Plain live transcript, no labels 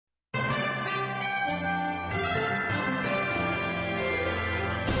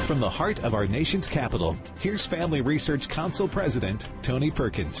From the heart of our nation's capital, here's Family Research Council President Tony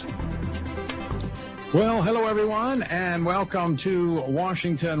Perkins. Well, hello, everyone, and welcome to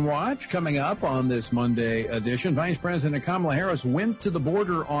Washington Watch. Coming up on this Monday edition, Vice President Kamala Harris went to the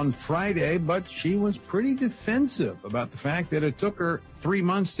border on Friday, but she was pretty defensive about the fact that it took her 3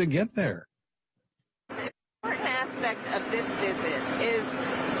 months to get there. The important aspect of this visit is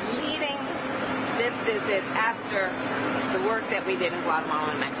leading this visit after the work that we did in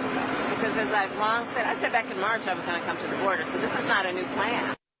Guatemala and Mexico. Because as I've long said, I said back in March I was going to come to the border, so this is not a new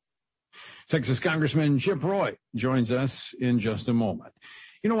plan. Texas Congressman Chip Roy joins us in just a moment.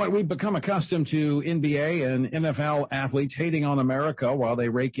 You know what? We've become accustomed to NBA and NFL athletes hating on America while they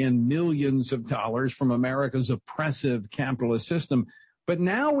rake in millions of dollars from America's oppressive capitalist system. But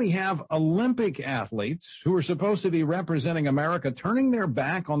now we have Olympic athletes who are supposed to be representing America turning their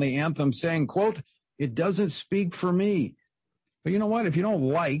back on the anthem, saying, quote, "It doesn't speak for me." But you know what? If you don't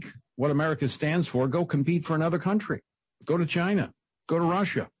like what America stands for, go compete for another country. Go to China. Go to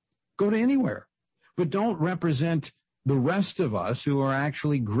Russia. Go to anywhere. But don't represent the rest of us who are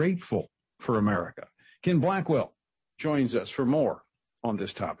actually grateful for America. Ken Blackwell joins us for more on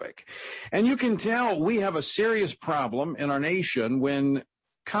this topic. And you can tell we have a serious problem in our nation when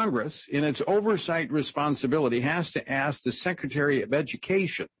Congress, in its oversight responsibility, has to ask the Secretary of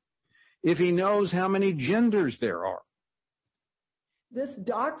Education if he knows how many genders there are. This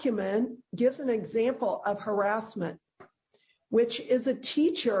document gives an example of harassment, which is a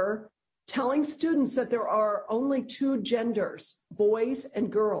teacher telling students that there are only two genders, boys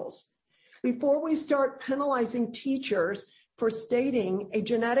and girls. Before we start penalizing teachers for stating a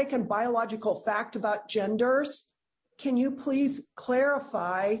genetic and biological fact about genders, can you please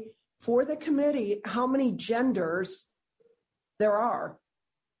clarify for the committee how many genders there are?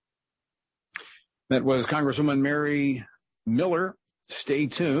 That was Congresswoman Mary Miller. Stay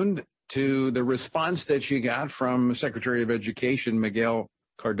tuned to the response that she got from Secretary of Education Miguel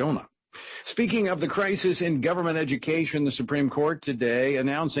Cardona. Speaking of the crisis in government education, the Supreme Court today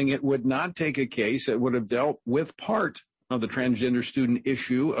announcing it would not take a case that would have dealt with part of the transgender student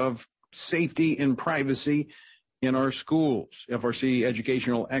issue of safety and privacy in our schools. FRC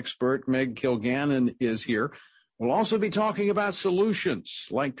educational expert Meg Kilgannon is here. We'll also be talking about solutions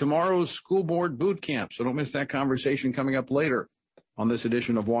like tomorrow's school board boot camp, so don't miss that conversation coming up later on this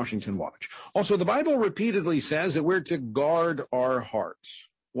edition of Washington Watch. Also, the Bible repeatedly says that we're to guard our hearts.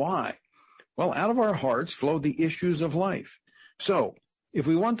 Why? Well, out of our hearts flow the issues of life. So, if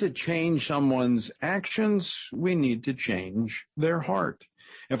we want to change someone's actions, we need to change their heart.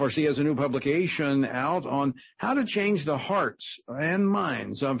 FRC has a new publication out on how to change the hearts and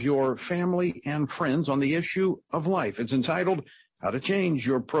minds of your family and friends on the issue of life. It's entitled, How to Change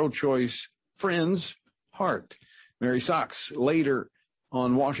Your Pro-Choice Friend's Heart. Mary Sachs, later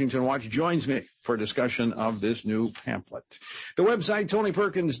on Washington Watch, joins me for a discussion of this new pamphlet. The website,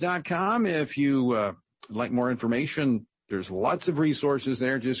 TonyPerkins.com. If you like more information, there's lots of resources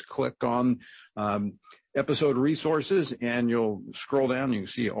there. Just click on episode resources, and you'll scroll down. You can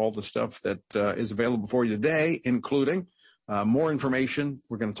see all the stuff that is available for you today, including more information.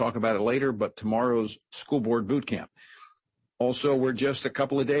 We're going to talk about it later, but tomorrow's school board boot camp. Also, we're just a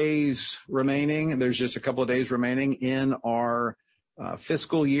couple of days remaining. There's just a couple of days remaining in our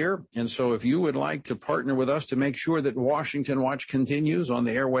fiscal year. And so if you would like to partner with us to make sure that Washington Watch continues on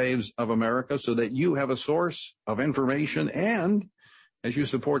the airwaves of America so that you have a source of information, and as you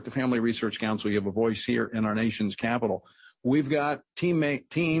support the Family Research Council, you have a voice here in our nation's capital. We've got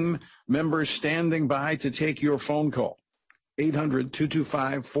team members standing by to take your phone call.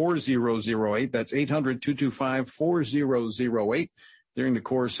 800-225-4008. That's 800-225-4008 during the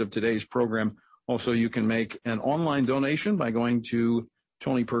course of today's program. Also, you can make an online donation by going to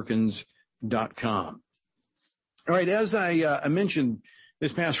TonyPerkins.com. All right, as I mentioned,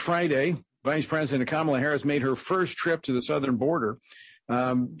 this past Friday, Vice President Kamala Harris made her first trip to the southern border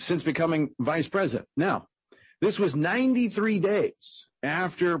since becoming vice president. Now, this was 93 days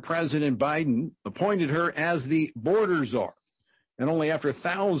after President Biden appointed her as the border czar, and only after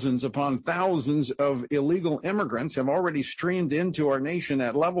thousands upon thousands of illegal immigrants have already streamed into our nation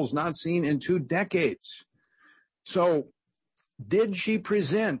at levels not seen in 2 decades. So, did she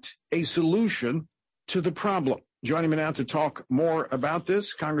present a solution to the problem? Joining me now to talk more about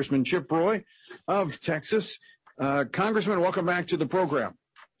this, Congressman Chip Roy of Texas. Congressman, welcome back to the program.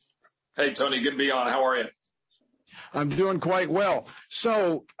 Hey, Tony, good to be on. How are you? I'm doing quite well.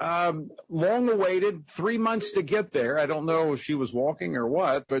 So, long awaited, 3 months to get there. I don't know if she was walking or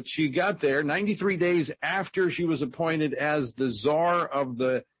what, but she got there 93 days after she was appointed as the czar of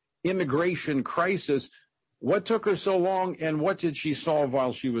the immigration crisis. What took her so long, and what did she solve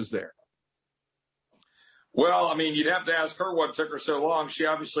while she was there? Well, I mean, you'd have to ask her what took her so long. She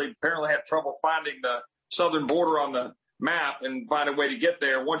obviously apparently had trouble finding the southern border on the map and find a way to get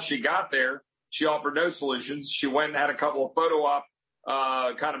there. Once she got there, she offered no solutions. She went and had a couple of photo op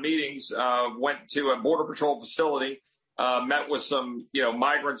kind of meetings, went to a Border Patrol facility, met with some,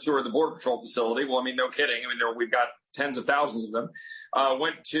 migrants who are at the Border Patrol facility. Well, I mean, no kidding. I mean, we've got tens of thousands of them.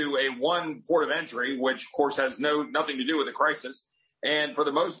 Went to one port of entry, which, of course, has nothing to do with the crisis. And for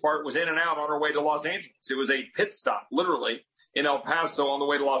the most part, was in and out on her way to Los Angeles. It was a pit stop, literally, in El Paso on the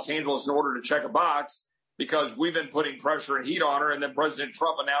way to Los Angeles in order to check a box, because we've been putting pressure and heat on her. And then President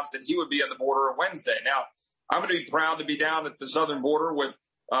Trump announced that he would be at the border on Wednesday. Now, I'm going to be proud to be down at the southern border with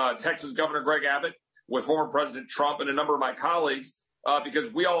Texas Governor Greg Abbott, with former President Trump and a number of my colleagues,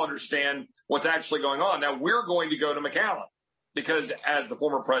 because we all understand what's actually going on. Now, we're going to go to McAllen because, as the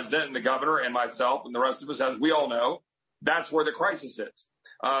former president and the governor and myself and the rest of us, as we all know, that's where the crisis is.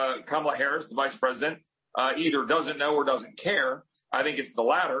 Kamala Harris, the vice president, either doesn't know or doesn't care. I think it's the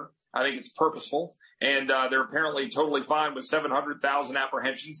latter. I think it's purposeful. And they're apparently totally fine with 700,000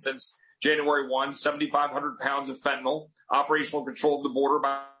 apprehensions since January 1, 7,500 pounds of fentanyl, operational control of the border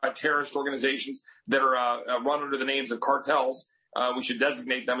by terrorist organizations that are run under the names of cartels. We should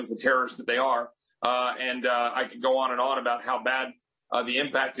designate them as the terrorists that they are. And I could go on and on about how bad the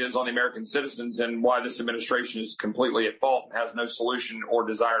impact is on the American citizens and why this administration is completely at fault and has no solution or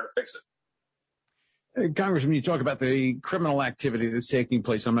desire to fix it. Congressman, you talk about the criminal activity that's taking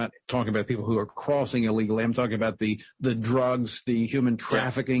place. I'm not talking about people who are crossing illegally. I'm talking about the drugs, the human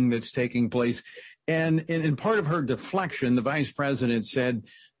trafficking that's taking place. And in part of her deflection, the vice president said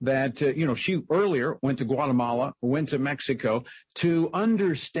that, she earlier went to Guatemala, went to Mexico to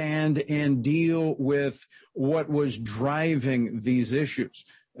understand and deal with what was driving these issues.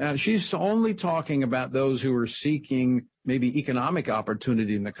 She's only talking about those who are seeking maybe economic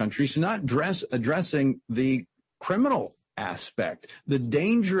opportunity in the country. She's not addressing the criminal aspect, the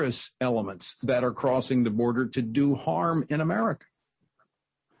dangerous elements that are crossing the border to do harm in America.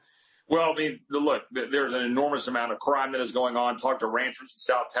 Well, I mean, look, there's an enormous amount of crime that is going on. Talk to ranchers in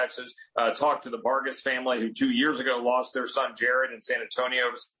South Texas. Talk to the Vargas family, who 2 years ago lost their son Jared in San Antonio.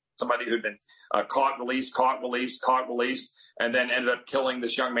 Somebody who'd been caught, released, and then ended up killing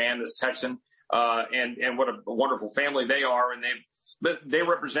this young man, this Texan. And what a wonderful family they are. And they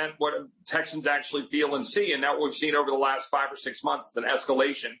represent what Texans actually feel and see. And now what we've seen over the last 5 or 6 months is an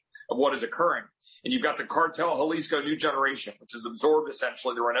escalation of what is occurring. And you've got the cartel Jalisco New Generation, which has absorbed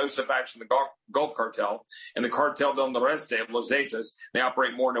essentially the Reynosa faction, the Gulf Cartel, and the Cartel del Noreste of Los Zetas. They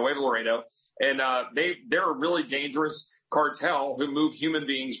operate more in Nuevo Laredo. And they're a really dangerous cartel who move human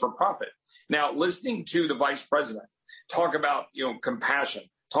beings for profit. Now, listening to the vice president talk about, compassion,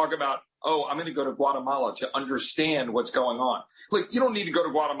 talk about, I'm going to go to Guatemala to understand what's going on. Look, you don't need to go to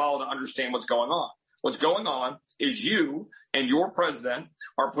Guatemala to understand what's going on. What's going on is you and your president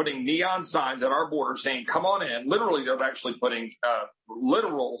are putting neon signs at our border saying, come on in. Literally, they're actually putting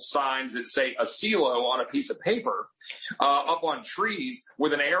literal signs that say asilo on a piece of paper up on trees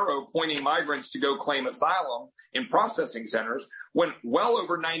with an arrow pointing migrants to go claim asylum in processing centers, when well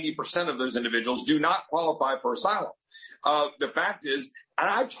over 90% of those individuals do not qualify for asylum. The fact is, and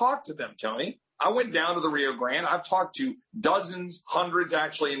I've talked to them, Tony. I went down to the Rio Grande. I've talked to dozens, hundreds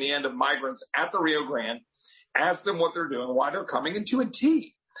actually in the end of migrants at the Rio Grande, asked them what they're doing, why they're coming, and to a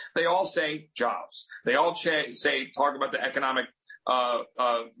T, they all say jobs. They all talk about the economic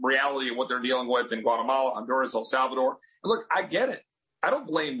reality of what they're dealing with in Guatemala, Honduras, El Salvador. And look, I get it. I don't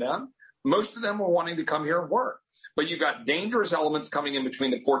blame them. Most of them are wanting to come here and work. But you've got dangerous elements coming in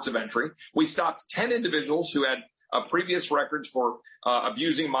between the ports of entry. We stopped 10 individuals who had previous records for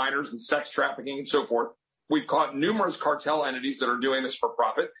abusing minors and sex trafficking and so forth. We've caught numerous cartel entities that are doing this for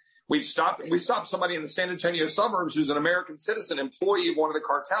profit. We stopped somebody in the San Antonio suburbs who's an American citizen, employee of one of the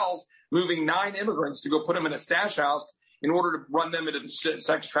cartels, moving 9 immigrants to go put them in a stash house in order to run them into the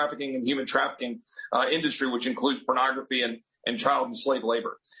sex trafficking and human trafficking industry, which includes pornography and child and slave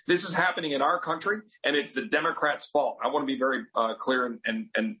labor. This is happening in our country, and it's the Democrats' fault. I want to be very clear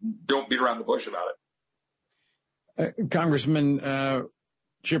and don't beat around the bush about it. Congressman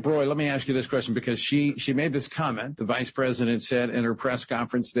Chip Roy, let me ask you this question, because she made this comment. The vice president said in her press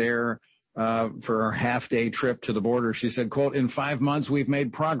conference there for her half-day trip to the border, she said, quote, in 5 months, we've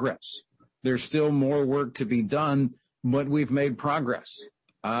made progress. There's still more work to be done, but we've made progress.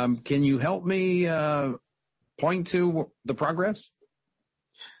 Can you help me point to the progress?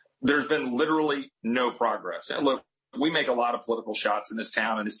 There's been literally no progress. And look, we make a lot of political shots in this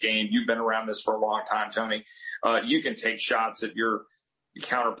town, in this game. You've been around this for a long time, Tony. You can take shots at your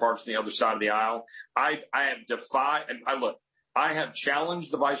counterparts on the other side of the aisle. I have defied, and I have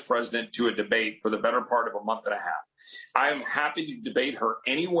challenged the vice president to a debate for the better part of a month and a half. I am happy to debate her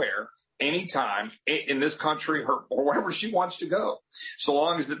anywhere, anytime in this country, or wherever she wants to go, so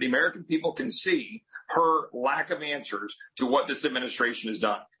long as that the American people can see her lack of answers to what this administration has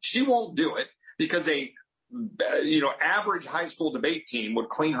done. She won't do it because average high school debate team would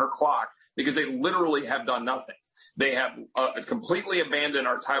clean her clock because they literally have done nothing. They have completely abandoned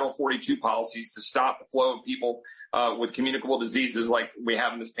our Title 42 policies to stop the flow of people with communicable diseases like we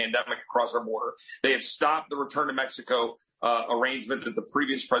have in this pandemic across our border. They have stopped the return to Mexico arrangement that the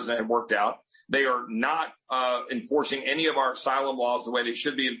previous president had worked out. They are not enforcing any of our asylum laws the way they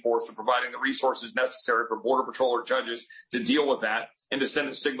should be enforced, or providing the resources necessary for Border Patrol or judges to deal with that and to send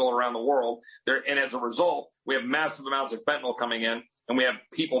a signal around the world. And as a result, we have massive amounts of fentanyl coming in, and we have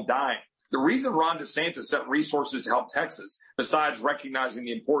people dying. The reason Ron DeSantis sent resources to help Texas, besides recognizing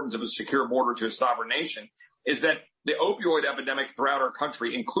the importance of a secure border to a sovereign nation, is that the opioid epidemic throughout our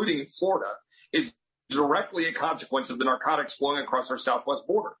country, including in Florida, is directly a consequence of the narcotics flowing across our southwest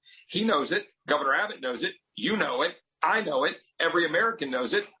border. He knows it. Governor Abbott knows it. You know it. I know it. Every American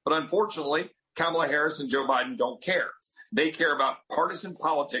knows it. But unfortunately, Kamala Harris and Joe Biden don't care. They care about partisan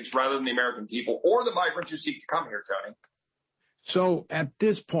politics rather than the American people or the migrants who seek to come here, Tony. So at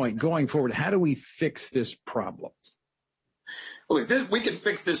this point, going forward, how do we fix this problem? Well, we could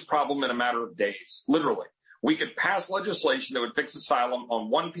fix this problem in a matter of days, literally. We could pass legislation that would fix asylum on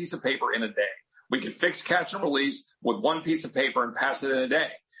one piece of paper in a day. We could fix catch and release with one piece of paper and pass it in a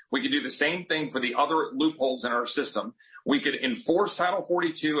day. We could do the same thing for the other loopholes in our system. We could enforce Title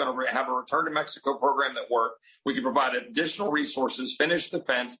 42 and have a return to Mexico program that worked. We could provide additional resources, finish the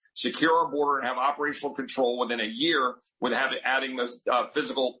fence, secure our border, and have operational control within a year with adding those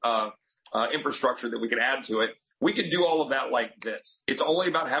physical infrastructure that we could add to it. We could do all of that like this. It's only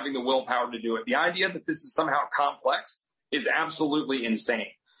about having the willpower to do it. The idea that this is somehow complex is absolutely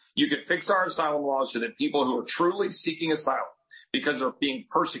insane. You could fix our asylum laws so that people who are truly seeking asylum because they're being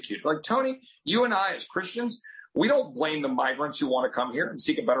persecuted, like Tony, you and I as Christians, we don't blame the migrants who want to come here and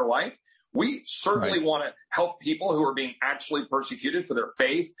seek a better life. We certainly want to help people who are being actually persecuted for their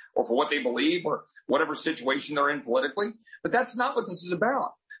faith or for what they believe or whatever situation they're in politically. But that's not what this is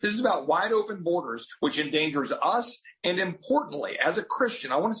about. This is about wide open borders, which endangers us. And importantly, as a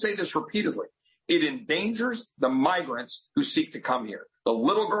Christian, I want to say this repeatedly, it endangers the migrants who seek to come here, the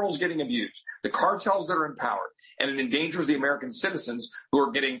little girls getting abused, the cartels that are in power, and it endangers the American citizens who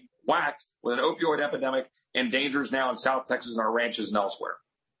are getting whacked with an opioid epidemic and dangers now in South Texas and our ranches and elsewhere.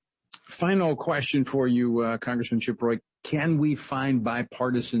 Final question for you, Congressman Chip Roy. Can we find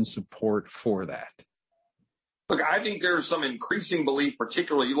bipartisan support for that? Look, I think there's some increasing belief,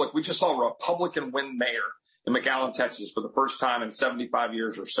 particularly, we just saw a Republican win mayor in McAllen, Texas, for the first time in 75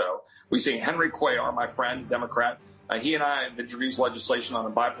 years or so. We've seen Henry Cuellar, my friend, Democrat. He and I have introduced legislation on a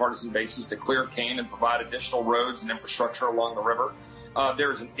bipartisan basis to clear Kane and provide additional roads and infrastructure along the river.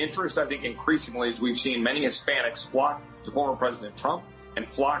 There's an interest, I think, increasingly, as we've seen many Hispanics flock to former President Trump and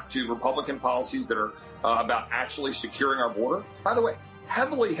flock to Republican policies that are about actually securing our border. By the way,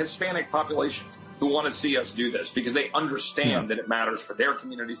 heavily Hispanic populations who want to see us do this because they understand that it matters for their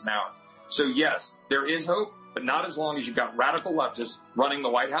communities and ours. So, yes, there is hope, but not as long as you've got radical leftists running the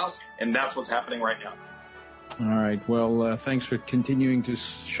White House, and that's what's happening right now. All right. Well, thanks for continuing to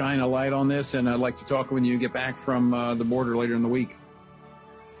shine a light on this, and I'd like to talk when you get back from the border later in the week.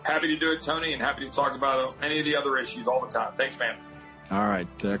 Happy to do it, Tony, and happy to talk about any of the other issues all the time. Thanks, man. All right.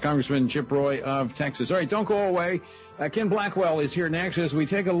 Congressman Chip Roy of Texas. All right, don't go away. Ken Blackwell is here next as we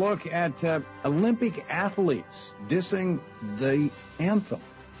take a look at Olympic athletes dissing the anthem.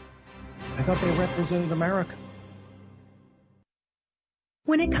 I thought they represented America.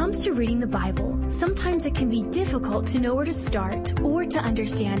 When it comes to reading the Bible, sometimes it can be difficult to know where to start or to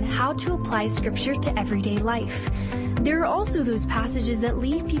understand how to apply Scripture to everyday life. There are also those passages that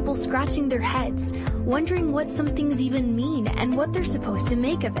leave people scratching their heads, wondering what some things even mean and what they're supposed to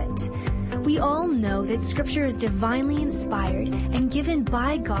make of it. We all know that Scripture is divinely inspired and given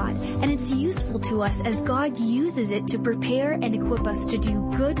by God, and it's useful to us as God uses it to prepare and equip us to do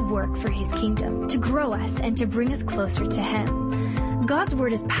good work for His kingdom, to grow us and to bring us closer to Him. God's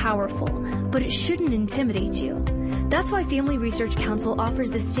Word is powerful, but it shouldn't intimidate you. That's why Family Research Council offers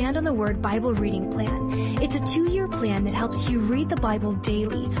the Stand on the Word Bible Reading Plan. It's a 2-year plan that helps you read the Bible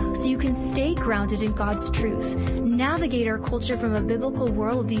daily so you can stay grounded in God's truth, navigate our culture from a biblical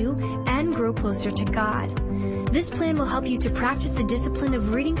worldview, and grow closer to God. This plan will help you to practice the discipline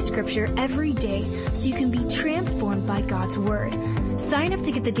of reading Scripture every day so you can be transformed by God's Word. Sign up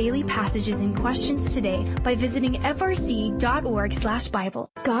to get the daily passages and questions today by visiting frc.org/Bible.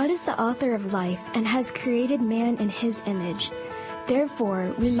 God is the author of life and has created man in His image.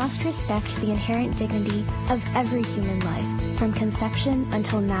 Therefore, we must respect the inherent dignity of every human life, from conception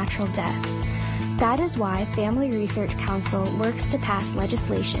until natural death. That is why Family Research Council works to pass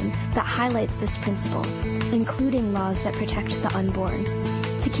legislation that highlights this principle, including laws that protect the unborn.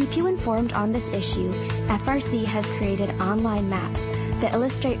 To keep you informed on this issue, FRC has created online maps that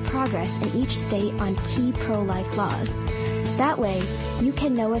illustrate progress in each state on key pro-life laws. That way, you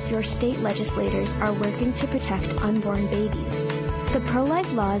can know if your state legislators are working to protect unborn babies. The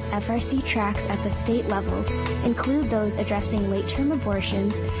pro-life laws FRC tracks at the state level include those addressing late-term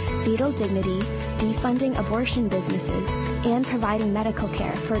abortions, fetal dignity, defunding abortion businesses, and providing medical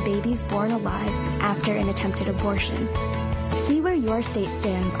care for babies born alive after an attempted abortion. See where your state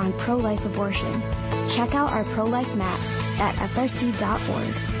stands on pro-life abortion. Check out our pro-life maps at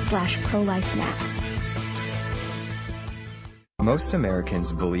frc.org/pro-life-maps. Most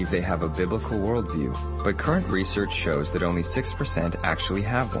Americans believe they have a biblical worldview, but current research shows that only 6% actually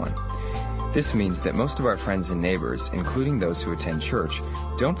have one. This means that most of our friends and neighbors, including those who attend church,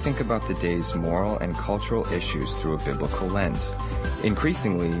 don't think about the day's moral and cultural issues through a biblical lens.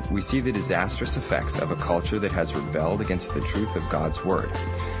 Increasingly, we see the disastrous effects of a culture that has rebelled against the truth of God's Word.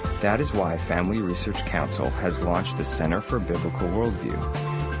 That is why Family Research Council has launched the Center for Biblical Worldview.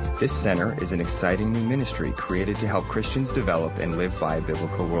 This center is an exciting new ministry created to help Christians develop and live by a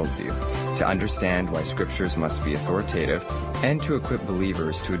biblical worldview, to understand why scriptures must be authoritative, and to equip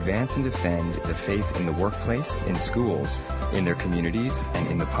believers to advance and defend the faith in the workplace, in schools, in their communities, and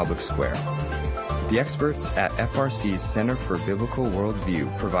in the public square. The experts at FRC's Center for Biblical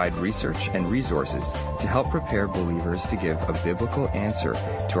Worldview provide research and resources to help prepare believers to give a biblical answer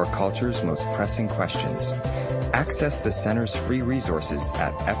to our culture's most pressing questions. Access the center's free resources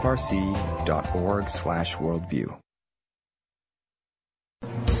at frc.org/worldview.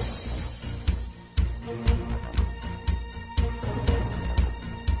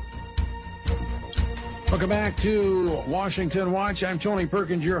 Welcome back to Washington Watch. I'm Tony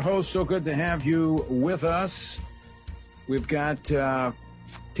Perkins, your host. So good to have you with us. We've got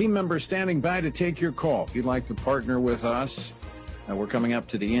team members standing by to take your call. If you'd like to partner with us, we're coming up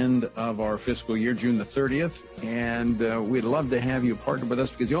to the end of our fiscal year, June the 30th, and we'd love to have you partner with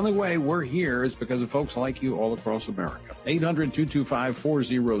us because the only way we're here is because of folks like you all across America.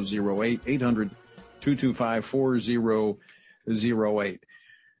 800-225-4008, 800-225-4008.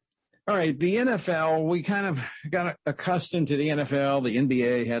 All right, the NFL, we kind of got accustomed to the NFL. The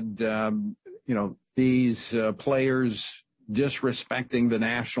NBA had, these players disrespecting the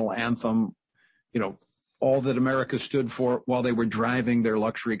national anthem, all that America stood for while they were driving their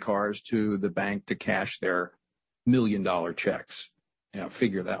luxury cars to the bank to cash their $1 million checks.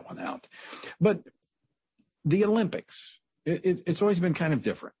 Figure that one out. But the Olympics, it's always been kind of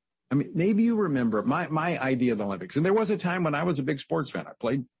different. I mean, maybe you remember my idea of the Olympics. And there was a time when I was a big sports fan. I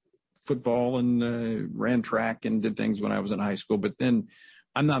played football and ran track and did things when I was in high school, but then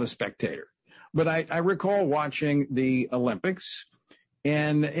I'm not a spectator. But I recall watching the Olympics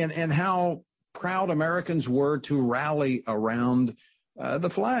and how proud Americans were to rally around the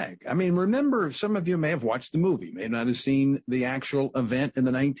flag. I mean, remember, some of you may have watched the movie, may not have seen the actual event in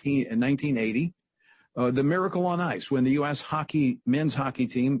 1980, the Miracle on Ice, when the U.S. men's hockey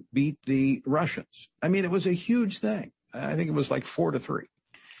team beat the Russians. I mean, it was a huge thing. I think it was like 4-3.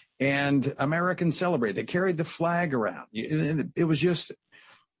 And Americans celebrated. They carried the flag around. It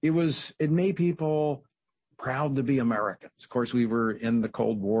made people proud to be Americans. Of course, we were in the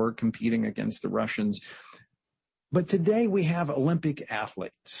Cold War competing against the Russians. But today we have Olympic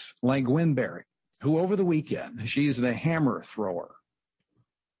athletes like Gwen Berry, who over the weekend, she's the hammer thrower.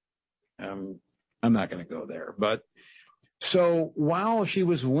 I'm not going to go there. But so while she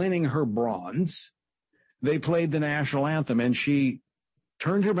was winning her bronze, they played the national anthem, and she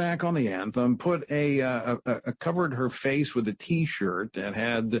turned her back on the anthem, covered her face with a T-shirt that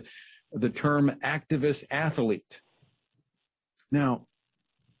had the term activist athlete. Now,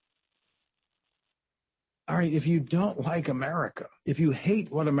 all right, if you don't like America, if you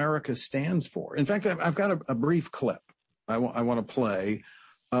hate what America stands for, in fact, I've got a brief clip I want to play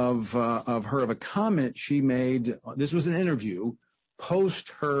of a comment she made. This was an interview post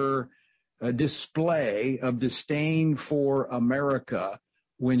her display of disdain for America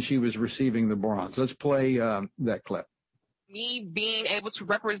when she was receiving the bronze. Let's play that clip. Me being able to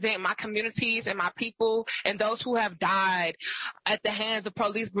represent my communities and my people and those who have died at the hands of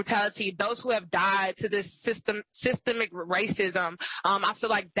police brutality, those who have died to this systemic racism. I feel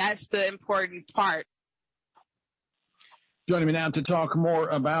like that's the important part. Joining me now to talk more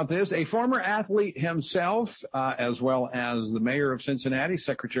about this, a former athlete himself, as well as the mayor of Cincinnati,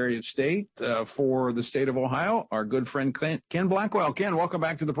 Secretary of State for the state of Ohio, our good friend Ken Blackwell. Ken, welcome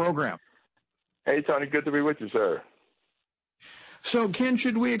back to the program. Hey, Tony, good to be with you, sir. So, Ken,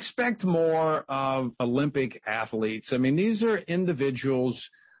 should we expect more of Olympic athletes? I mean, these are individuals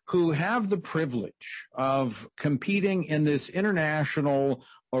who have the privilege of competing in this international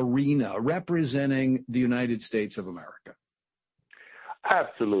arena representing the United States of America.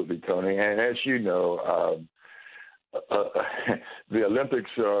 Absolutely, Tony. And as you know, the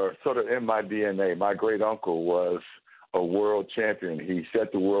Olympics are sort of in my DNA. My great uncle was a world champion. He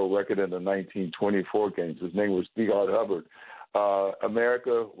set the world record in the 1924 games. His name was D. Hart Hubbard.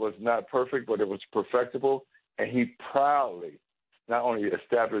 America was not perfect, but it was perfectible. And he proudly not only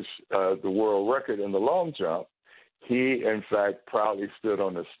established the world record in the long jump, he, in fact, proudly stood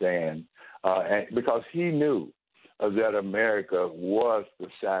on the stand because he knew that America was the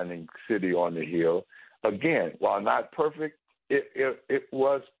shining city on the hill. Again, while not perfect, it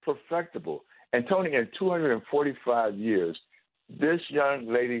was perfectible. And Tony, in 245 years, this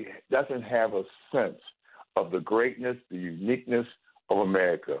young lady doesn't have a sense of the greatness, the uniqueness of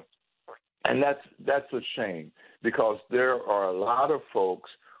America. And that's a shame because there are a lot of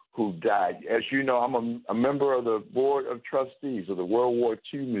folks who died. As you know, I'm a member of the board of trustees of the World War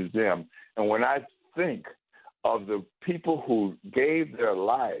II Museum. And when I think of the people who gave their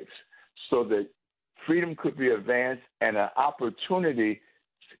lives so that freedom could be advanced and an opportunity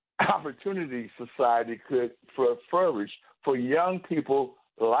society could flourish for young people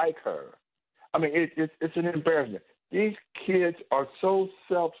like her. I mean, it's an embarrassment. These kids are so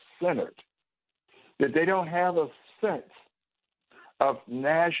self-centered that they don't have a sense of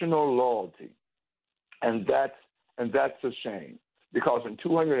national loyalty, and that's a shame because in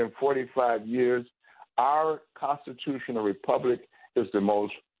 245 years, our constitutional republic is the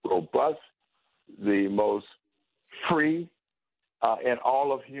most robust, the most free in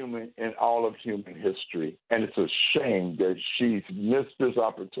all of human history, and it's a shame that she's missed this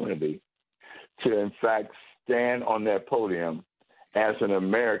opportunity to, in fact, stand on that podium as an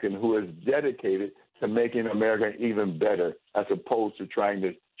American who is dedicated to making America even better, as opposed to trying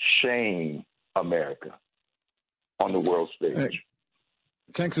to shame America on the world stage.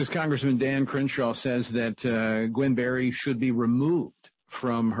 Texas Congressman Dan Crenshaw says that Gwen Berry should be removed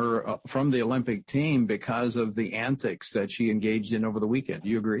from the Olympic team because of the antics that she engaged in over the weekend. Do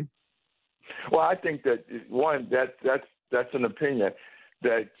you agree? Well, I think that one that's an opinion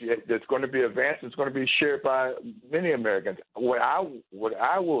that's going to be advanced. It's going to be shared by many Americans. What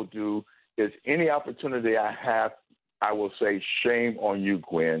I will do is any opportunity I have, I will say, shame on you,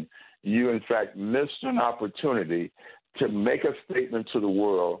 Gwen. You, in fact, missed an opportunity to make a statement to the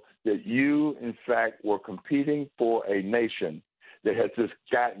world that you, in fact, were competing for a nation that has just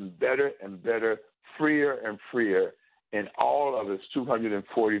gotten better and better, freer and freer in all of its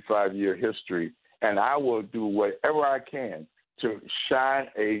 245-year history. And I will do whatever I can to shine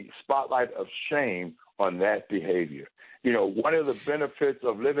a spotlight of shame on that behavior. You know, one of the benefits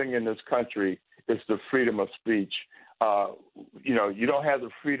of living in this country is the freedom of speech. You don't have the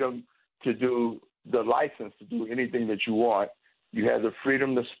freedom to do the license to do anything that you want. You have the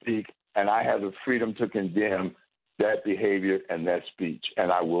freedom to speak, and I have the freedom to condemn that behavior and that speech,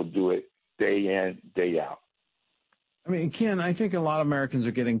 and I will do it day in, day out. I mean, Ken, I think a lot of Americans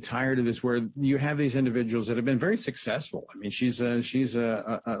are getting tired of this, where you have these individuals that have been very successful. I mean, she's an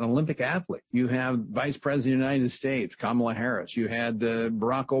Olympic athlete. You have Vice President of the United States, Kamala Harris. You had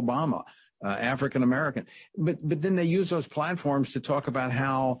Barack Obama, African American. But then they use those platforms to talk about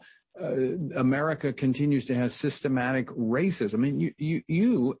how America continues to have systematic racism. I mean,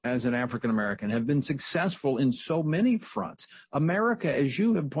 you as an African American have been successful in so many fronts. America, as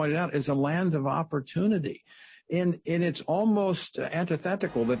you have pointed out, is a land of opportunity. And it's almost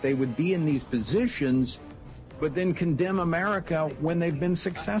antithetical that they would be in these positions, but then condemn America when they've been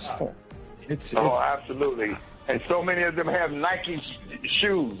successful. Absolutely. And so many of them have Nike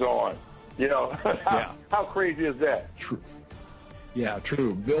shoes on. You know, how crazy is that? True. Yeah,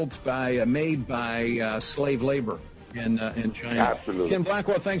 true. Made by slave labor in China. Absolutely. Ken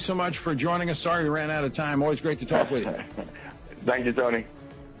Blackwell, thanks so much for joining us. Sorry we ran out of time. Always great to talk with you. Thank you, Tony.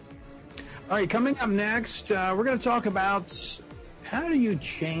 All right, coming up next, we're going to talk about how do you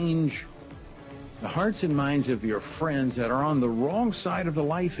change the hearts and minds of your friends that are on the wrong side of the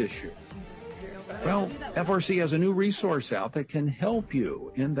life issue? Well, FRC has a new resource out that can help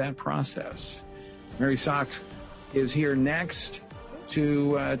you in that process. Mary Sachs is here next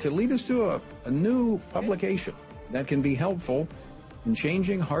to lead us through a new publication that can be helpful in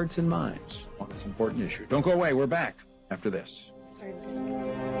changing hearts and minds on this important issue. Don't go away. We're back after this.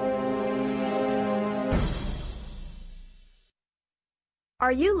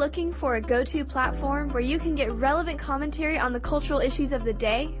 Are you looking for a go-to platform where you can get relevant commentary on the cultural issues of the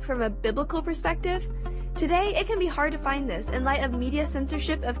day from a biblical perspective? Today, it can be hard to find this in light of media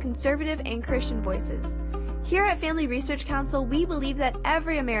censorship of conservative and Christian voices. Here at Family Research Council, we believe that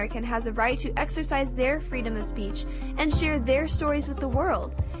every American has a right to exercise their freedom of speech and share their stories with the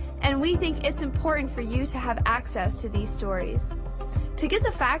world. And we think it's important for you to have access to these stories. To get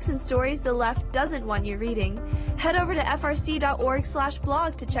the facts and stories the left doesn't want you reading, head over to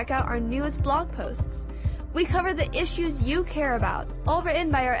frc.org/blog to check out our newest blog posts. We cover the issues you care about, all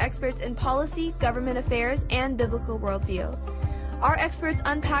written by our experts in policy, government affairs, and biblical worldview. Our experts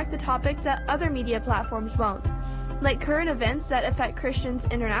unpack the topics that other media platforms won't, like current events that affect Christians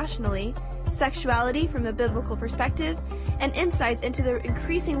internationally, sexuality from a biblical perspective, and insights into the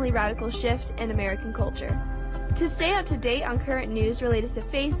increasingly radical shift in American culture. To stay up to date on current news related to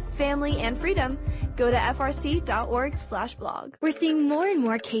faith, family, and freedom, go to frc.org/blog. We're seeing more and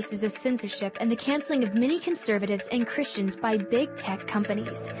more cases of censorship and the canceling of many conservatives and Christians by big tech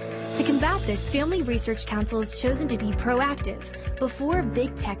companies. To combat this, Family Research Council has chosen to be proactive before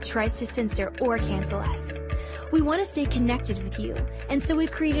big tech tries to censor or cancel us. We want to stay connected with you, and so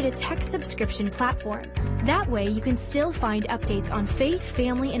we've created a tech subscription platform. That way, you can still find updates on faith,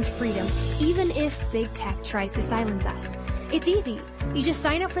 family, and freedom, even if big tech tries to silence us. It's easy. You just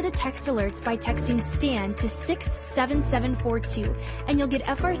sign up for the text alerts by texting STAN to 67742, and you'll get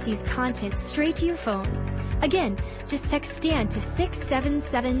FRC's content straight to your phone. Again, just text STAN to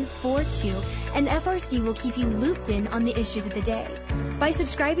 67742, and FRC will keep you looped in on the issues of the day. By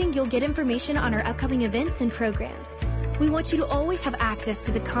subscribing, you'll get information on our upcoming events and programs. We want you to always have access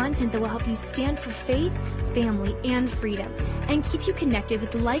to the content that will help you stand for faith, family, and freedom, and keep you connected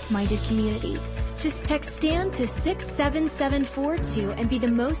with the like-minded community. Just text STAN to 67742 and be the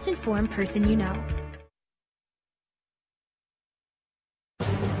most informed person you know.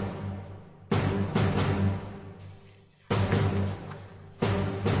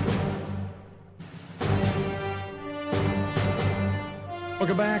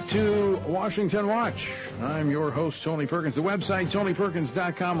 Welcome back to Washington Watch. I'm your host, Tony Perkins. The website,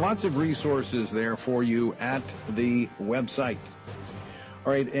 TonyPerkins.com. Lots of resources there for you at the website.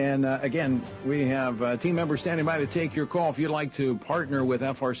 All right, and again, we have team members standing by to take your call. If you'd like to partner with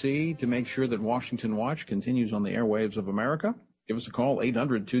FRC to make sure that Washington Watch continues on the airwaves of America, give us a call,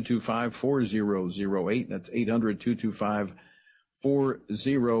 800-225-4008. That's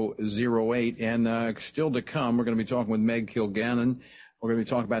 800-225-4008. And still to come, we're going to be talking with Meg Kilgannon. We're going to be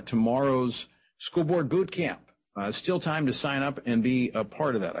talking about tomorrow's school board boot camp. Still time to sign up and be a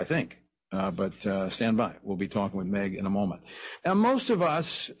part of that, I think. But stand by. We'll be talking with Meg in a moment. Now, most of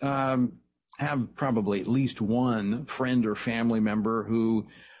us have probably at least one friend or family member who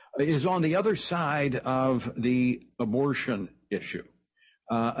is on the other side of the abortion issue.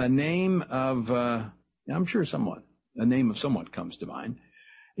 A name of someone comes to mind.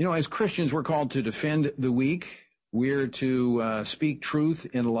 You know, as Christians, we're called to defend the weak. We're to speak truth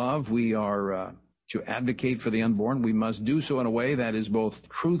in love. We are to advocate for the unborn. We must do so in a way that is both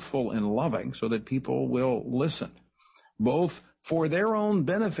truthful and loving so that people will listen, both for their own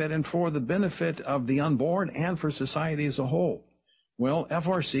benefit and for the benefit of the unborn and for society as a whole. Well,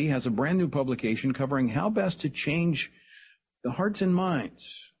 FRC has a brand new publication covering how best to change the hearts and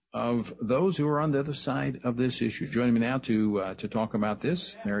minds of those who are on the other side of this issue. Joining me now to talk about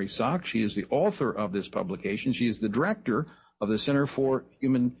this, Mary Sachs. She is the author of this publication. She is the director of the Center for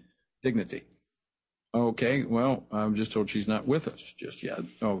Human Dignity. Okay, well, I'm just told she's not with us just yet.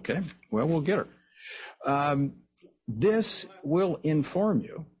 Okay, well, we'll get her. This will inform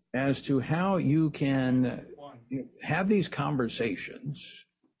you as to how you can have these conversations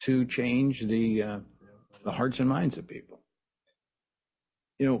to change the hearts and minds of people.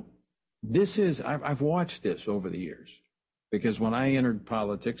 You know, I've watched this over the years, because when I entered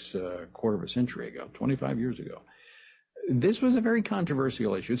politics a quarter of a century ago, 25 years ago, this was a very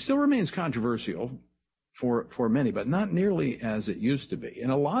controversial issue. It still remains controversial for many, but not nearly as it used to be.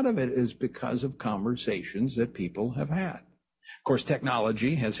 And a lot of it is because of conversations that people have had. Of course,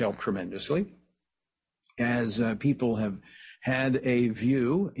 technology has helped tremendously, as people have had a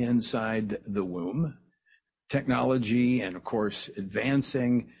view inside the womb. Technology and, of course,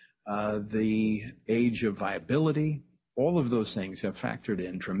 advancing the age of viability. All of those things have factored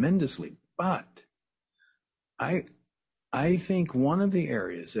in tremendously. But I think one of the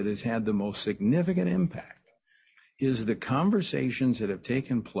areas that has had the most significant impact is the conversations that have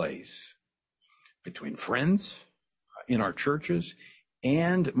taken place between friends in our churches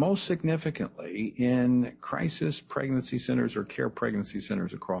and most significantly in crisis pregnancy centers or care pregnancy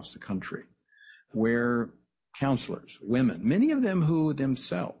centers across the country, where counselors, women, many of them who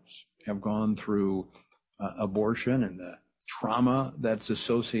themselves have gone through abortion and the trauma that's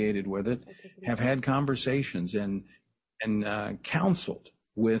associated with it, have had conversations and counseled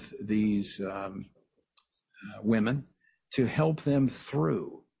with these women to help them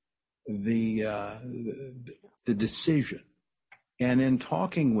through the decision. And in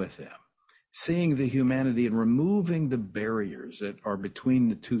talking with them, seeing the humanity and removing the barriers that are between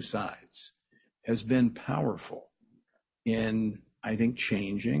the two sides has been powerful in, I think,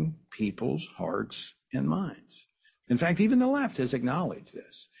 changing people's hearts and minds. In fact, even the left has acknowledged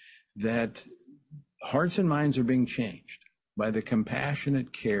this, that hearts and minds are being changed by the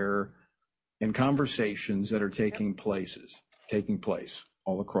compassionate care and conversations that are taking place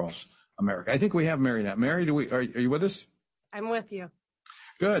all across America. I think we have Mary now. Mary, are you with us? I'm with you.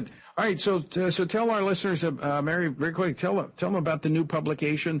 Good. All right. So tell our listeners, Mary, very quickly, tell them about the new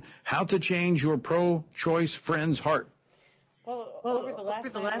publication, How to Change Your Pro-Choice Friend's Heart. Well, over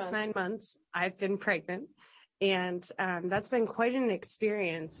the last 9 months, I've been pregnant, and that's been quite an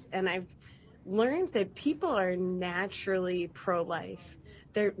experience. And I've learned that people are naturally pro-life.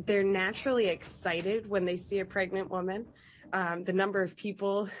 They're naturally excited when they see a pregnant woman. The number of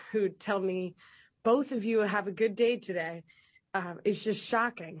people who tell me, both of you have a good day today, is just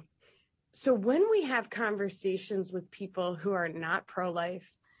shocking. So when we have conversations with people who are not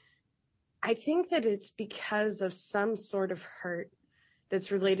pro-life, I think that it's because of some sort of hurt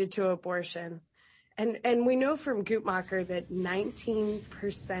that's related to abortion. And we know from Guttmacher that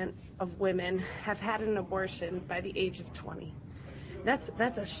 19% of women have had an abortion by the age of 20. That's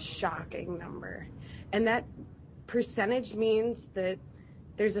a shocking number. And that percentage means that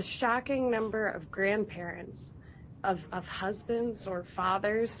there's a shocking number of grandparents, of husbands or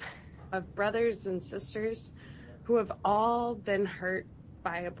fathers, of brothers and sisters who have all been hurt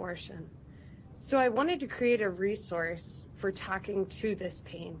by abortion. So I wanted to create a resource for talking to this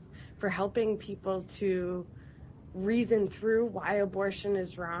pain, for helping people to reason through why abortion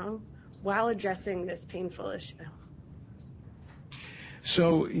is wrong while addressing this painful issue.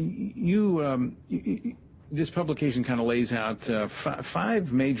 So this publication kind of lays out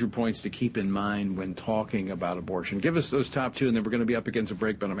five major points to keep in mind when talking about abortion. Give us those top two, and then we're going to be up against a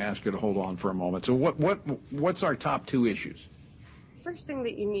break, but I'm going to ask you to hold on for a moment. So what's our top two issues? First thing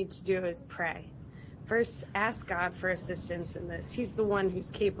that you need to do is pray. First, ask God for assistance in this. He's the one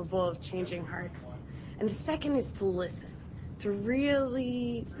who's capable of changing hearts. And the second is to listen, to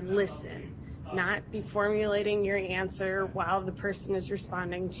really listen, not be formulating your answer while the person is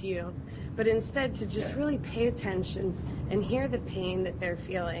responding to you, but instead to just really pay attention and hear the pain that they're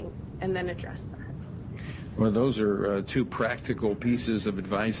feeling and then address that. Well, those are two practical pieces of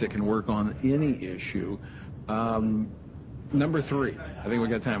advice that can work on any issue. Number three, I think we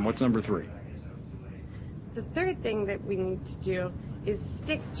got time. What's number three? The third thing that we need to do is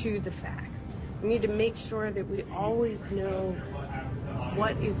stick to the facts. We need to make sure that we always know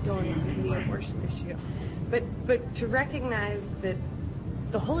what is going on in the abortion issue. But to recognize that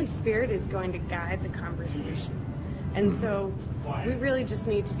the Holy Spirit is going to guide the conversation. And so we really just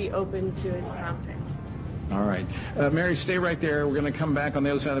need to be open to his prompting. All right. Mary, stay right there. We're going to come back on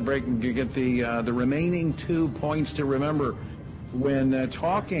the other side of the break and get the remaining 2 points to remember when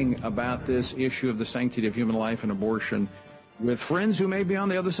talking about this issue of the sanctity of human life and abortion with friends who may be on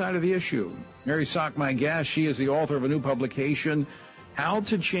the other side of the issue. Mary Sock, my guest, she is the author of a new publication, How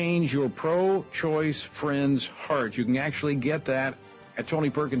to Change Your Pro-Choice Friend's Heart. You can actually get that at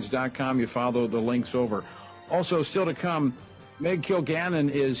TonyPerkins.com. You follow the links over. Also, still to come, Meg Kilgannon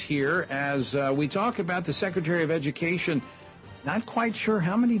is here as we talk about the Secretary of Education. Not quite sure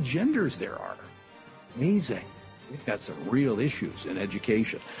how many genders there are. Amazing. We've got some real issues in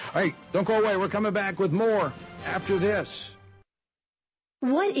education. All right, don't go away. We're coming back with more after this.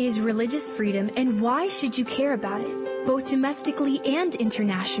 What is religious freedom and why should you care about it, both domestically and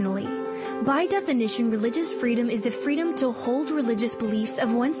internationally? By definition, religious freedom is the freedom to hold religious beliefs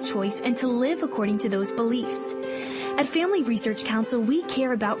of one's choice and to live according to those beliefs. At Family Research Council, we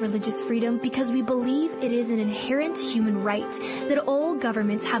care about religious freedom because we believe it is an inherent human right that all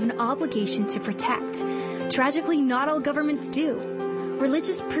governments have an obligation to protect. Tragically, not all governments do.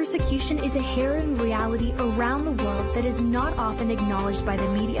 Religious persecution is a harrowing reality around the world that is not often acknowledged by the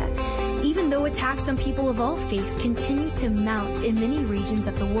media, even though attacks on people of all faiths continue to mount in many regions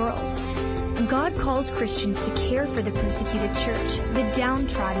of the world. God calls Christians to care for the persecuted church, the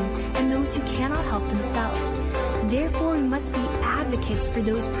downtrodden, and those who cannot help themselves. Therefore, we must be advocates for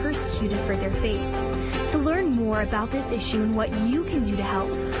those persecuted for their faith. To learn more about this issue and what you can do to help,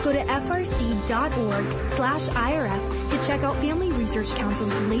 go to frc.org/IRF to check out Family Research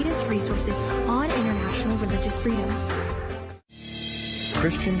Council's latest resources on international religious freedom.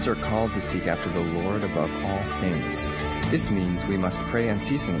 Christians are called to seek after the Lord above all things. This means we must pray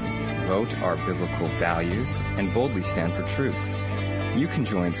unceasingly, vote our biblical values, and boldly stand for truth. You can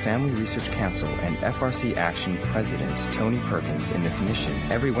join Family Research Council and FRC Action President Tony Perkins in this mission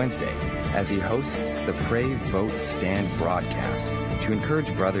every Wednesday as he hosts the Pray, Vote, Stand broadcast to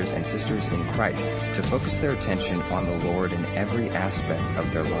encourage brothers and sisters in Christ to focus their attention on the Lord in every aspect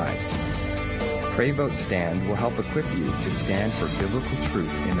of their lives. Pray, Vote, Stand will help equip you to stand for biblical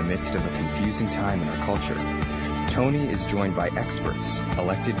truth in the midst of a confusing time in our culture. Tony is joined by experts,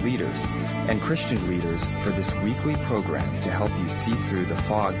 elected leaders, and Christian leaders for this weekly program to help you see through the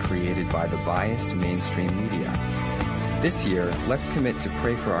fog created by the biased mainstream media. This year, let's commit to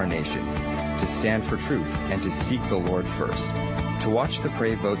pray for our nation, to stand for truth, and to seek the Lord first. To watch the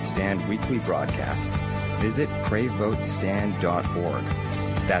Pray, Vote, Stand weekly broadcasts, visit PrayVoteStand.org.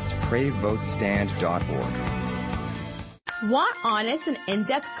 That's PrayVoteStand.org. Want honest and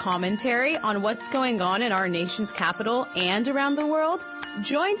in-depth commentary on what's going on in our nation's capital and around the world?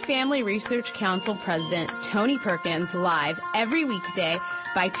 Join Family Research Council President Tony Perkins live every weekday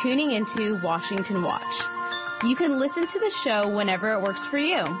by tuning into Washington Watch. You can listen to the show whenever it works for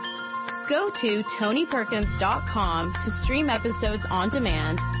you. Go to TonyPerkins.com to stream episodes on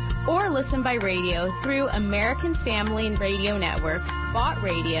demand or listen by radio through American Family Radio Network, Bot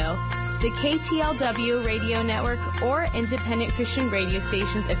Radio, the KTLW radio network, or independent Christian radio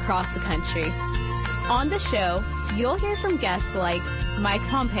stations across the country. On the show, you'll hear from guests like Mike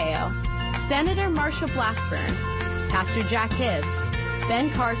Pompeo, Senator Marsha Blackburn, Pastor Jack Hibbs, Ben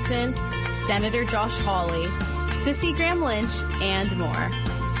Carson, Senator Josh Hawley, Sissy Graham Lynch, and more.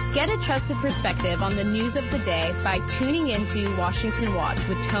 Get a trusted perspective on the news of the day by tuning into Washington Watch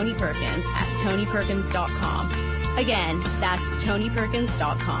with Tony Perkins at TonyPerkins.com. Again, that's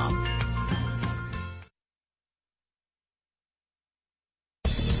TonyPerkins.com.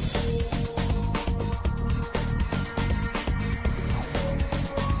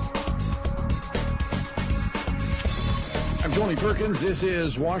 Tony Perkins. This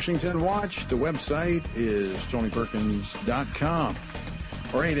is Washington Watch. The website is TonyPerkins.com.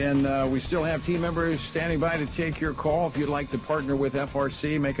 All right, and we still have team members standing by to take your call. If you'd like to partner with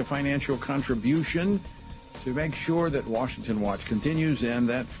FRC, make a financial contribution to make sure that Washington Watch continues and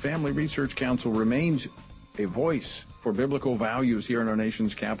that Family Research Council remains a voice for biblical values here in our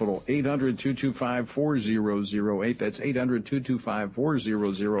nation's capital. 800-225-4008. That's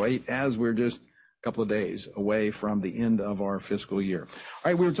 800-225-4008, as we're just couple of days away from the end of our fiscal year. All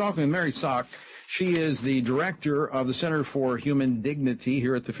right, we were talking with Mary Sock. She is the director of the Center for Human Dignity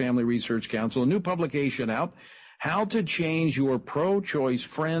here at the Family Research Council. A new publication out, How to Change Your Pro-Choice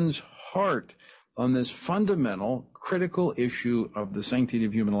Friend's Heart on this fundamental, critical issue of the sanctity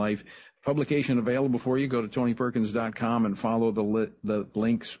of human life. Publication available for you. Go to TonyPerkins.com and follow the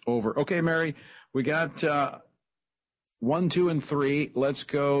links over. Okay, Mary, we got 1, 2, and 3. Let's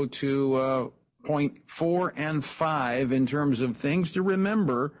go to point 4 and 5 in terms of things to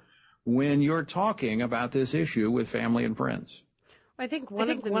remember when you're talking about this issue with family and friends. I think one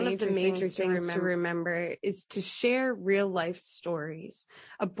of the major things to remember is to share real life stories.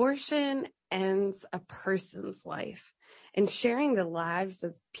 Abortion ends a person's life, and sharing the lives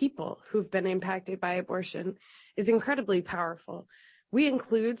of people who've been impacted by abortion is incredibly powerful. We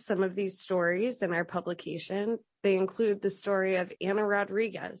include some of these stories in our publication. They include the story of Anna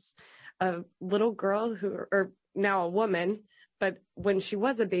Rodriguez, a little girl or now a woman, but when she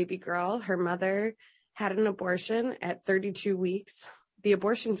was a baby girl, her mother had an abortion at 32 weeks. The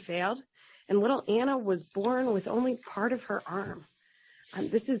abortion failed, and little Anna was born with only part of her arm.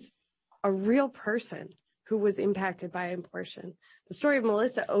 This is a real person who was impacted by abortion. The story of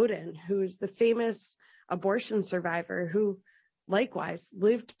Melissa Ohden, who's the famous abortion survivor who likewise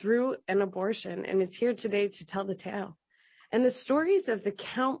lived through an abortion and is here today to tell the tale. And the stories of the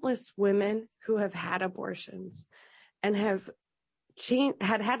countless women who have had abortions and have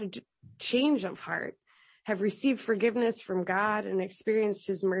had a change of heart, have received forgiveness from God and experienced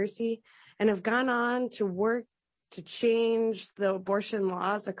his mercy, and have gone on to work to change the abortion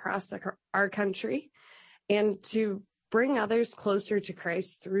laws across our country and to bring others closer to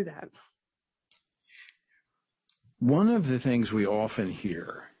Christ through that. One of the things we often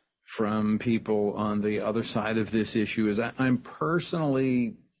hear from people on the other side of this issue is I'm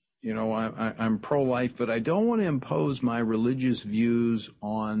personally, I'm pro-life, but I don't want to impose my religious views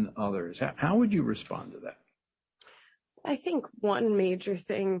on others. How would you respond to that? I think one major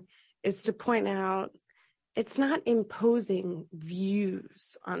thing is to point out it's not imposing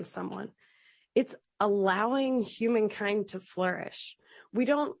views on someone. It's allowing humankind to flourish. We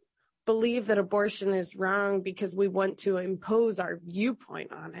don't believe that abortion is wrong because we want to impose our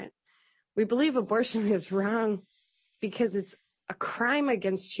viewpoint on it. We believe abortion is wrong because it's a crime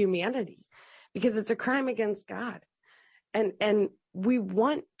against humanity, because it's a crime against God. And we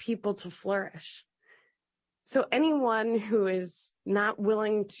want people to flourish. So anyone who is not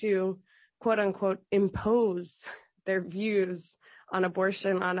willing to, quote unquote, impose their views on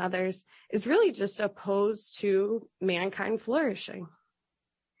abortion on others is really just opposed to mankind flourishing.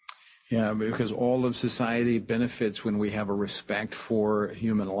 Yeah, because all of society benefits when we have a respect for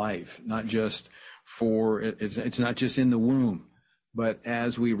human life, not just it's not just in the womb, but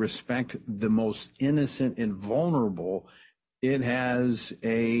as we respect the most innocent and vulnerable, it has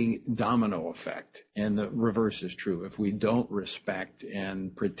a domino effect. And the reverse is true. If we don't respect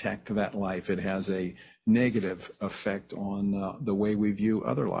and protect that life, it has a negative effect on the way we view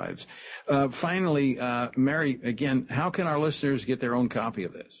other lives. Finally, Mary, again, how can our listeners get their own copy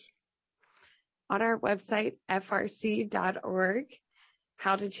of this? On our website, frc.org,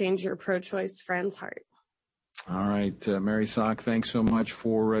 How to Change Your Pro-Choice Friend's Heart. All right, Mary Sock, thanks so much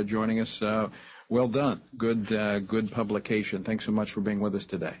for joining us. Well done. Good publication. Thanks so much for being with us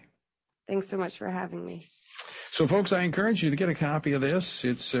today. Thanks so much for having me. So, folks, I encourage you to get a copy of this.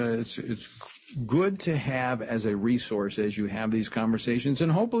 It's good to have as a resource as you have these conversations, and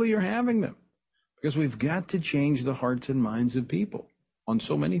hopefully you're having them, because we've got to change the hearts and minds of people on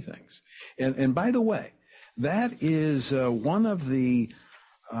so many things. And by the way, that is one of the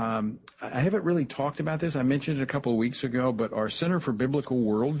I haven't really talked about this. I mentioned it a couple of weeks ago, but our Center for Biblical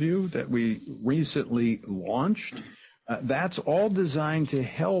Worldview that we recently launched, that's all designed to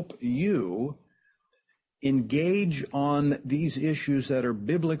help you engage on these issues that are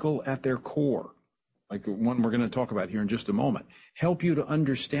biblical at their core, like the one we're going to talk about here in just a moment, help you to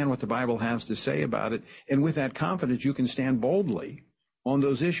understand what the Bible has to say about it. And with that confidence, you can stand boldly on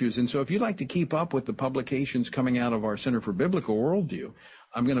those issues. And so if you'd like to keep up with the publications coming out of our Center for Biblical Worldview,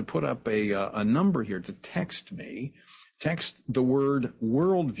 I'm going to put up a number here to text me. Text the word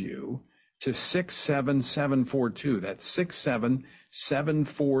worldview to 67742. That's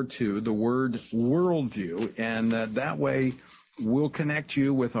 67742, the word worldview. And that way we'll connect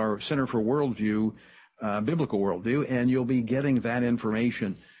you with our Center for Worldview, Biblical Worldview, and you'll be getting that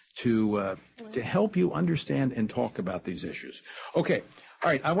information to help you understand and talk about these issues. Okay. All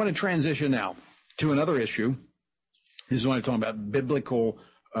right. I want to transition now to another issue. This is when I'm talking about biblical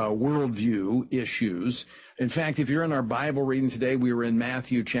worldview issues. In fact, if you're in our Bible reading today, we were in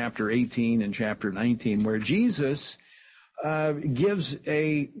Matthew chapter 18 and chapter 19, where Jesus gives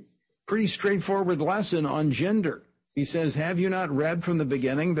a pretty straightforward lesson on gender. He says, have you not read from the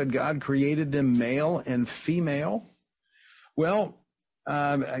beginning that God created them male and female? Well,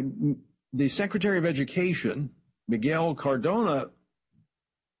 the Secretary of Education, Miguel Cardona,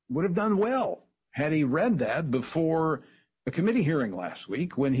 would have done well had he read that before a committee hearing last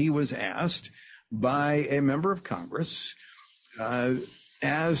week when he was asked by a member of Congress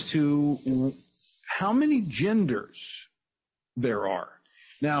as to how many genders there are.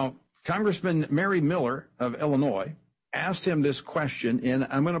 Now, Congressman Mary Miller of Illinois asked him this question, and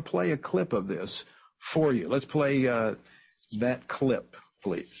I'm going to play a clip of this for you. Let's play that clip,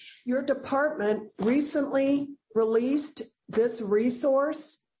 please. Your department recently released this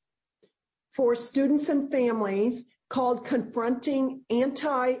resource for students and families called Confronting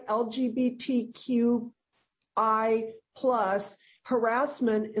Anti-LGBTQI+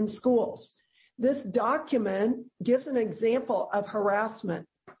 Harassment in Schools. This document gives an example of harassment,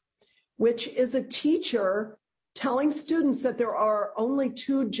 which is a teacher telling students that there are only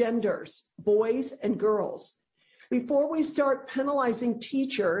two genders, boys and girls. Before we start penalizing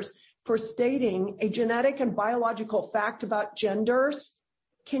teachers for stating a genetic and biological fact about genders,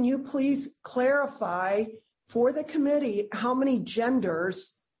 can you please clarify for the committee how many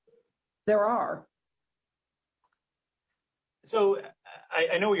genders there are? So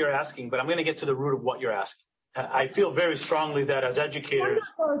I know what you're asking, but I'm going to get to the root of what you're asking. I feel very strongly that as educators,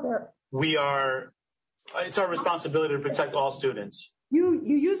 it's our responsibility to protect all students. You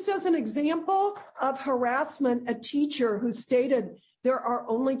used as an example of harassment a teacher who stated there are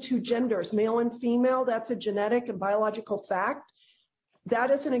only two genders, male and female. That's a genetic and biological fact.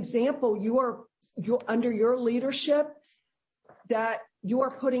 That is an example you under your leadership that you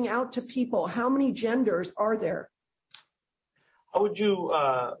are putting out to people. How many genders are there? How would you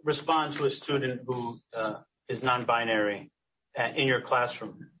respond to a student who is non-binary in your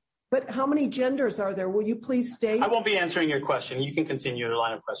classroom? But how many genders are there? Will you please state? I won't be answering your question. You can continue your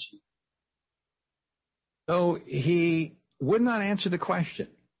line of questioning. So he would not answer the question,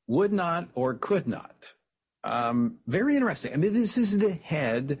 would not or could not. Very interesting. I mean, this is the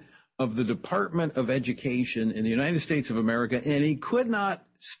head of the Department of Education in the United States of America, and he could not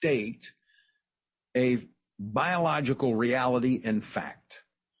state a biological reality and fact.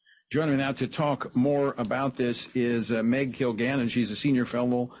 Joining me now to talk more about this is Meg Kilgannon. She's a senior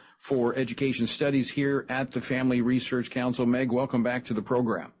fellow for education studies here at the Family Research Council. Meg, welcome back to the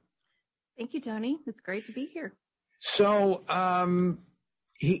program. Thank you, Tony. It's great to be here. So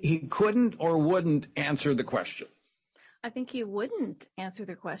he couldn't or wouldn't answer the question. I think he wouldn't answer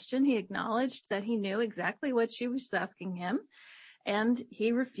the question. He acknowledged that he knew exactly what she was asking him, and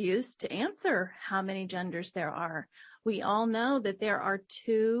he refused to answer how many genders there are. We all know that there are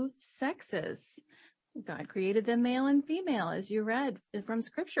two sexes. God created them male and female, as you read from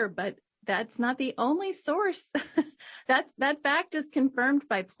Scripture, but that's not the only source. That fact is confirmed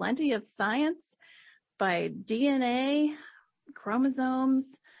by plenty of science, by DNA, chromosomes.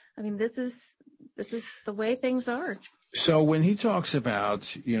 I mean, this is the way things are. So when he talks about,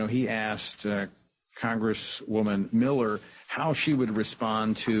 he asked Congresswoman Miller how she would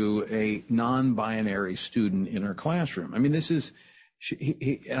respond to a non-binary student in her classroom. I mean,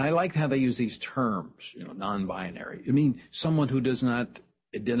 and I like how they use these terms, non-binary. I mean, someone who does not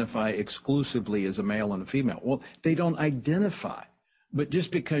identify exclusively as a male and a female. Well, they don't identify. But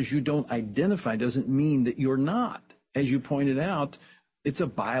just because you don't identify doesn't mean that you're not. As you pointed out, it's a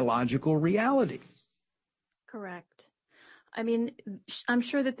biological reality. Correct. I mean, I'm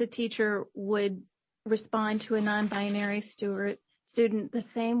sure that the teacher would respond to a non-binary student the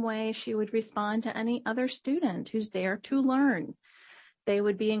same way she would respond to any other student who's there to learn. They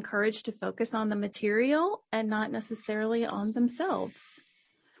would be encouraged to focus on the material and not necessarily on themselves.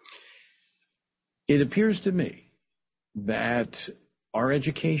 It appears to me that our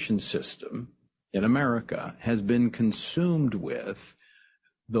education system in America has been consumed with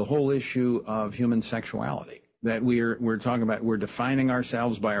the whole issue of human sexuality, that we're talking about, we're defining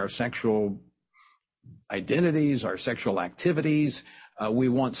ourselves by our sexual identities, our sexual activities. We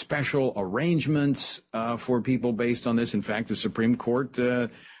want special arrangements for people based on this. In fact, the Supreme Court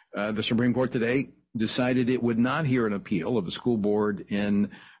today decided it would not hear an appeal of a school board in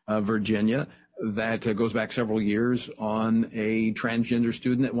Virginia that goes back several years on a transgender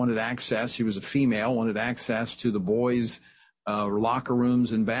student that wanted access. She was a female, wanted access to the boys' locker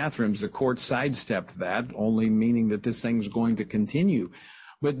rooms and bathrooms. The court sidestepped that, only meaning that this thing's going to continue.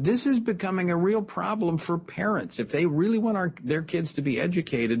 But this is becoming a real problem for parents. If they really want their kids to be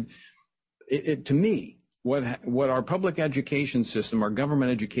educated, to me, what our public education system, our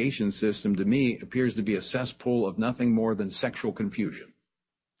government education system, to me, appears to be a cesspool of nothing more than sexual confusion.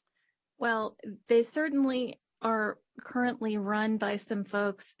 Well, they certainly are currently run by some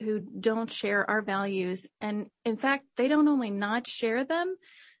folks who don't share our values. And in fact, they don't only not share them,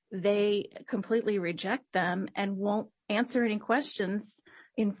 they completely reject them and won't answer any questions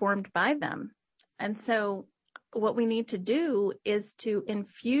informed by them. And so what we need to do is to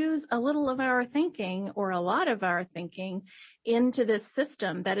infuse a little of our thinking, or a lot of our thinking, into this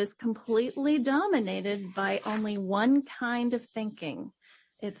system that is completely dominated by only one kind of thinking.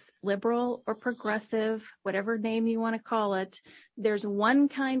 It's liberal or progressive, whatever name you want to call it. There's one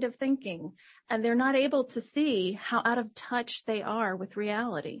kind of thinking, and they're not able to see how out of touch they are with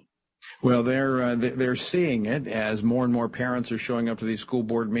reality. Well, they're seeing it as more and more parents are showing up to these school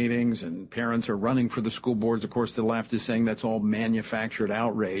board meetings, and parents are running for the school boards. Of course, the left is saying that's all manufactured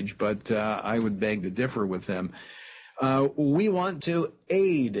outrage, but I would beg to differ with them. We want to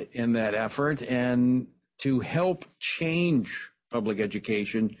aid in that effort, and to help change public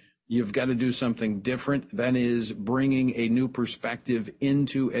education, you've got to do something different. That is bringing a new perspective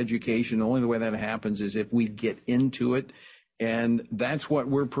into education. The only way that happens is if we get into it. And that's what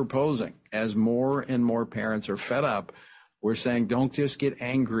we're proposing. As more and more parents are fed up, we're saying, don't just get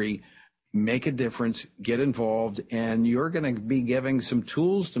angry, make a difference, get involved. And you're going to be giving some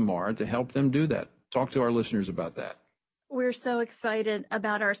tools tomorrow to help them do that. Talk to our listeners about that. We're so excited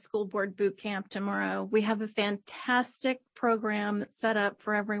about our school board boot camp tomorrow. We have a fantastic program set up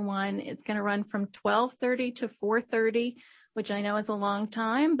for everyone. It's going to run from 12:30 to 4:30. which I know is a long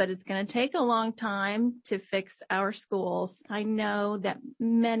time, but it's going to take a long time to fix our schools. I know that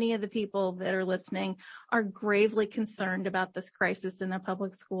many of the people that are listening are gravely concerned about this crisis in the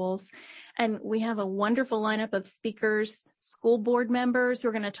public schools. And we have a wonderful lineup of speakers, school board members who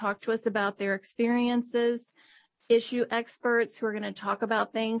are going to talk to us about their experiences, issue experts who are going to talk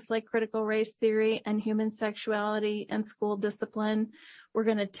about things like critical race theory and human sexuality and school discipline. We're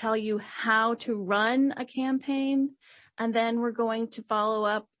going to tell you how to run a campaign. And then we're going to follow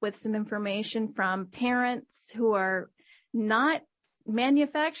up with some information from parents who are not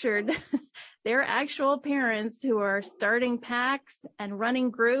manufactured. They're actual parents who are starting PACs and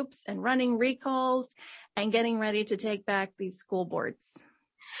running groups and running recalls and getting ready to take back these school boards.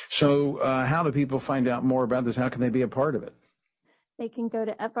 So how do people find out more about this? How can they be a part of it? They can go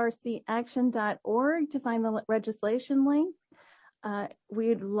to frcaction.org to find the legislation link.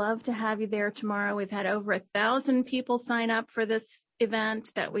 We'd love to have you there tomorrow. We've had over 1,000 people sign up for this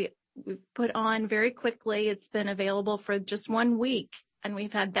event that we've put on very quickly. It's been available for just 1 week, and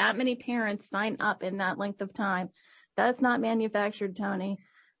we've had that many parents sign up in that length of time. That's not manufactured, Tony.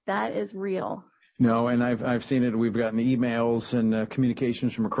 That is real. No, and I've seen it. We've gotten emails and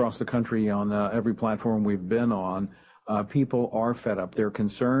communications from across the country on every platform we've been on. People are fed up. They're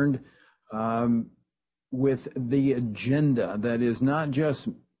concerned with the agenda that is not just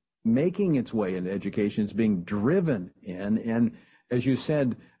making its way into education, it's being driven in. And as you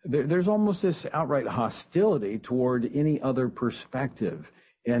said, there's almost this outright hostility toward any other perspective.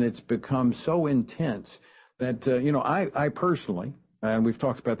 And it's become so intense that, I personally, and we've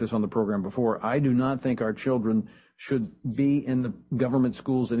talked about this on the program before, I do not think our children should be in the government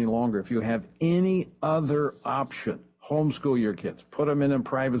schools any longer. If you have any other option, homeschool your kids, put them in a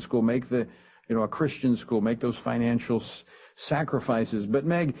private school, make a Christian school, make those financial sacrifices. But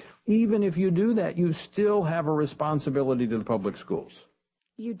Meg, even if you do that, you still have a responsibility to the public schools.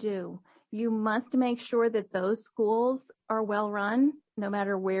 You do. You must make sure that those schools are well run, no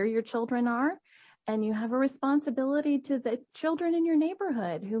matter where your children are. And you have a responsibility to the children in your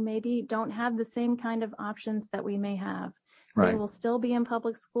neighborhood who maybe don't have the same kind of options that we may have. Right. They will still be in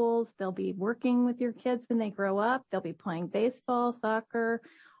public schools. They'll be working with your kids when they grow up. They'll be playing baseball, soccer,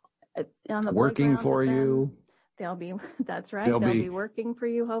 on the working for you. They'll be, that's right. They'll be working for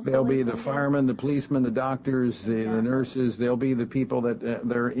you, hopefully. They'll be the firemen, the policemen, the doctors, the nurses. They'll be the people that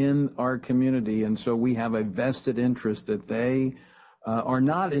they're in our community. And so we have a vested interest that they are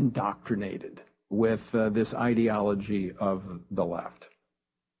not indoctrinated with this ideology of the left.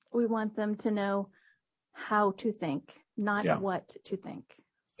 We want them to know how to think, not what to think.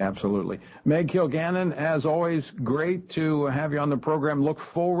 Absolutely. Meg Kilgannon, as always, great to have you on the program. Look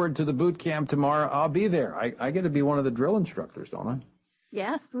forward to the boot camp tomorrow. I'll be there. I get to be one of the drill instructors, don't I?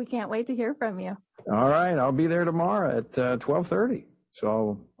 Yes, we can't wait to hear from you. All right. I'll be there tomorrow at 12:30.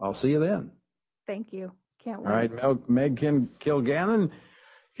 So I'll see you then. Thank you. Can't wait. All right. Meg Kilgannon,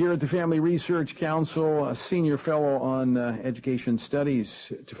 here at the Family Research Council, a senior fellow on education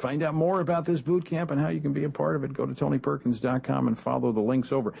studies. To find out more about this boot camp and how you can be a part of it, go to TonyPerkins.com and follow the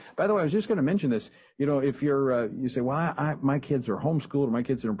links over. By the way, I was just going to mention this. If you're, you say, well, my kids are homeschooled or my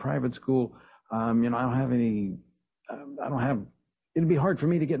kids are in private school, I don't have any, it'd be hard for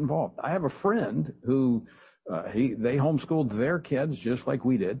me to get involved. I have a friend who, they homeschooled their kids just like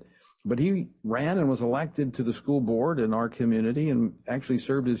we did. But he ran and was elected to the school board in our community and actually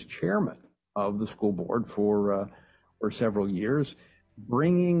served as chairman of the school board for several years,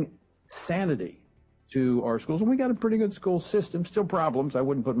 bringing sanity to our schools. And we got a pretty good school system, still problems. I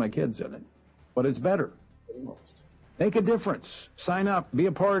wouldn't put my kids in it, but it's better. Make a difference. Sign up. Be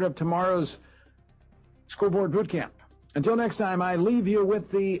a part of tomorrow's school board boot camp. Until next time, I leave you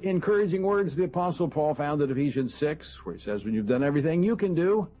with the encouraging words the Apostle Paul found in Ephesians 6, where he says, when you've done everything you can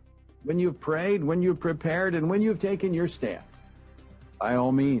do, when you've prayed, when you've prepared, and when you've taken your stand, by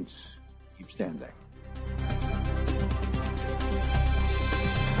all means, keep standing.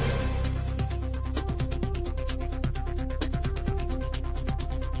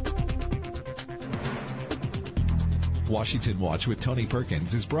 Washington Watch with Tony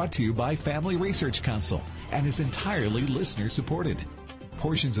Perkins is brought to you by Family Research Council and is entirely listener-supported.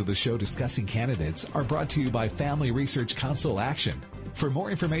 Portions of the show discussing candidates are brought to you by Family Research Council Action. For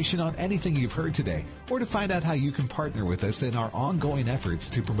more information on anything you've heard today, or to find out how you can partner with us in our ongoing efforts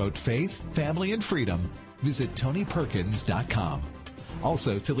to promote faith, family, and freedom, visit TonyPerkins.com.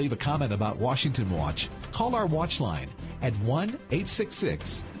 Also, to leave a comment about Washington Watch, call our watch line at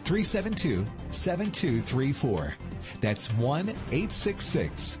 1-866-372-7234. That's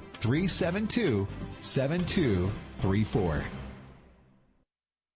 1-866-372-7234.